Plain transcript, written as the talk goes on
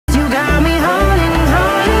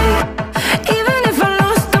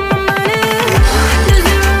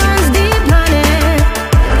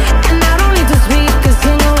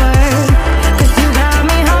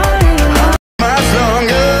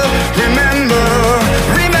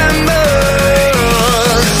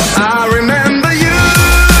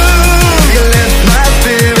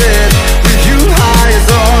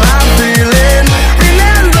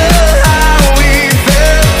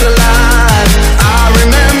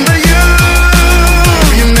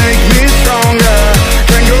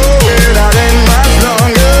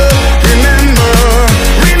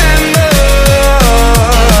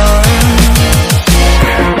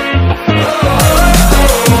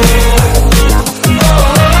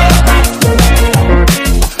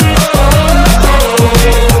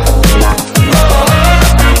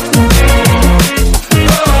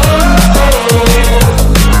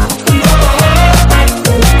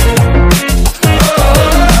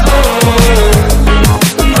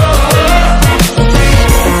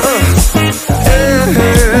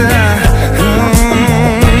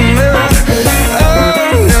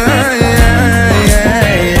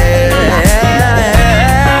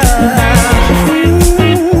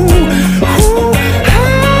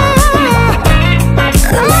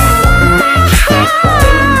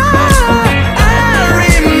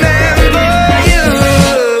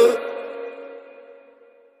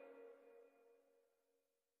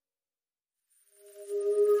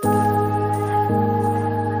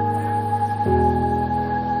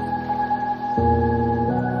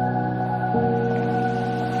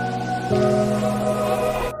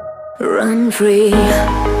free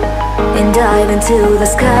and dive into the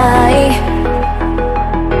sky.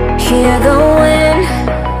 Hear the wind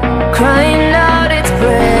crying out its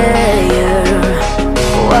prayer.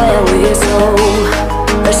 Why are we so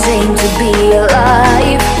ashamed to be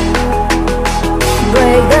alive?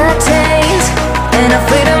 Break the chains and our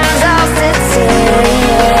freedom's ours to take.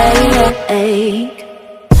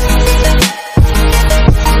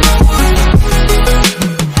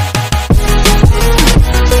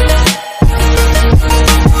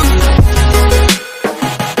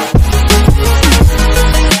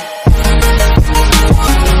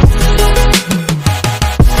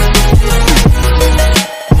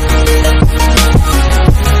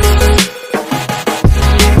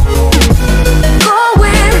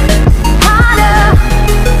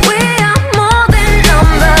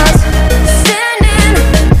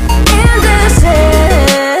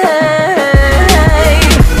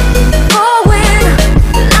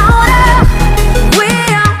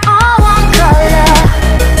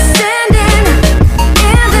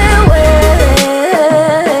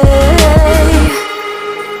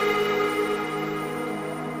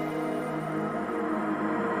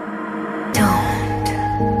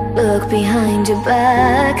 Look behind your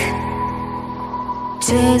back.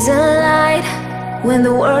 Chase a light when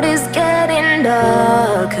the world is getting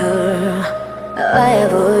darker. I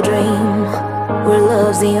have a dream where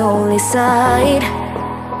love's the only side.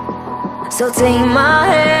 So take my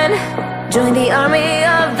hand, join the army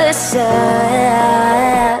of the shadows.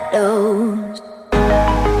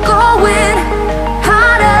 Going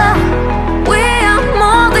harder, we are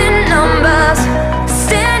more than numbers,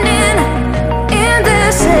 standing in the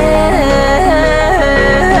shade.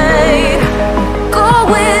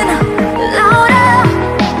 Going louder,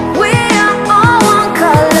 we are all one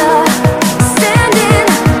color, standing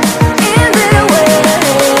in the way.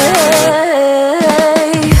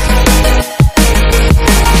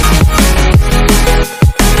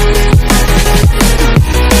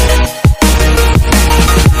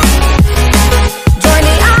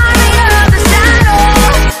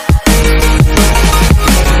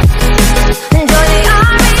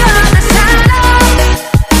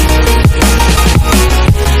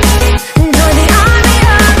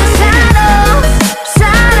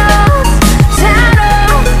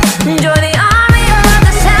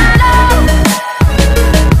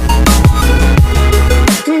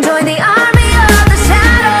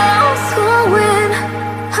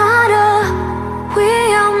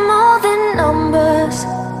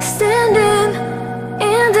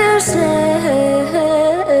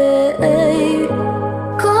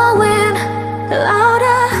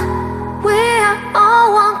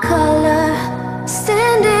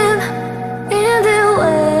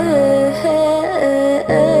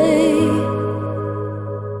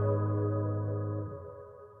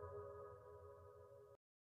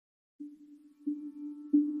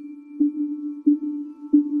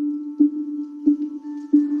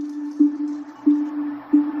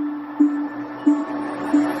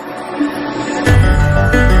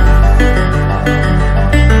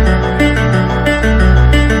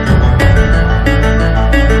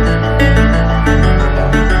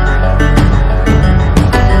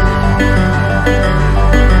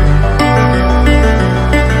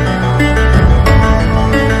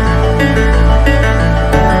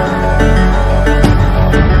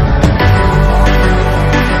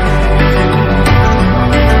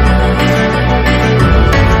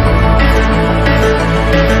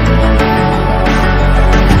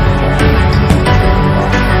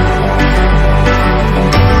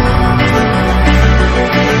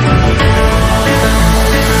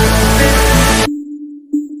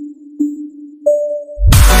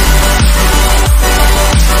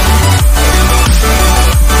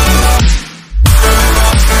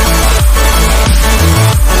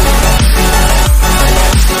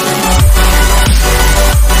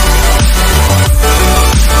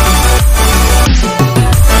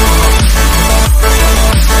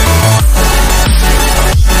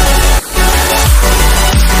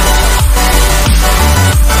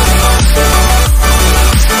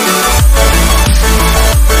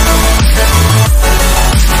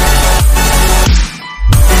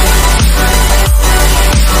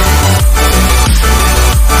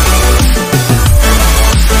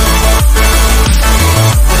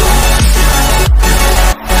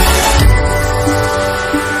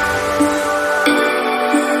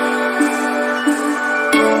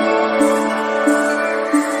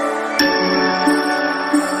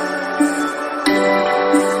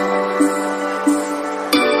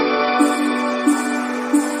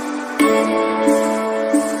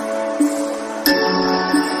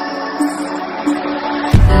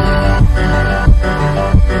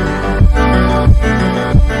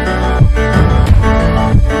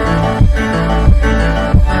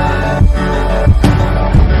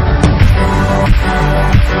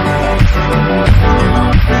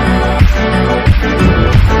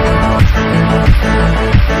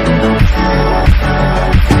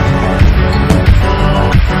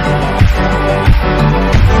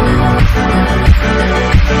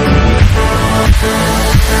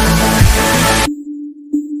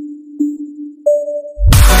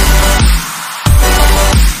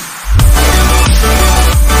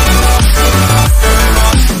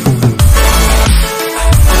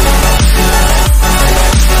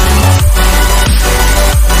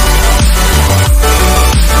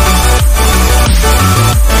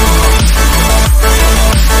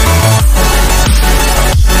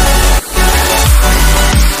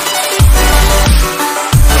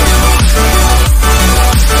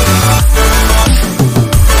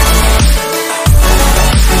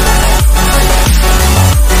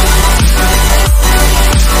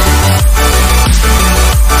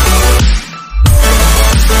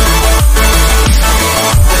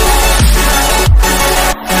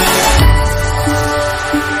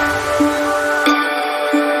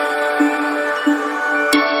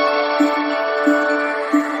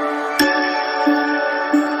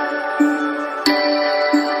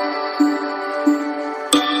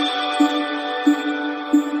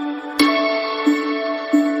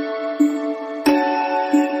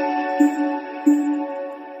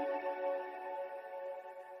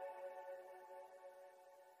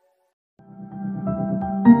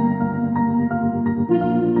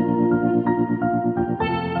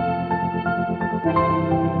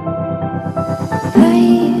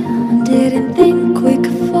 didn't think we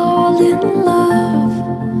could fall in love.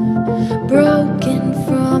 Broken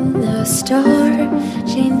from the start,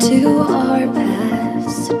 chained to our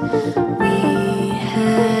past. We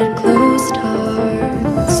had closed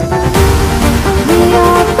hearts. We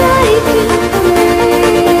are breaking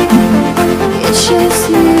free. It's just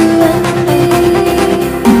you and me.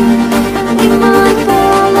 We might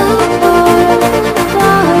fall apart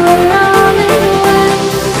while we're running away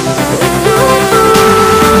with no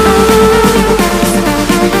hearts.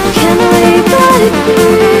 Can we break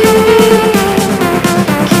free?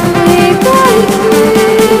 Can we break free?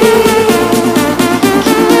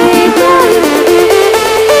 Can we break free?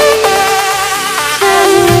 Can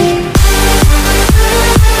we?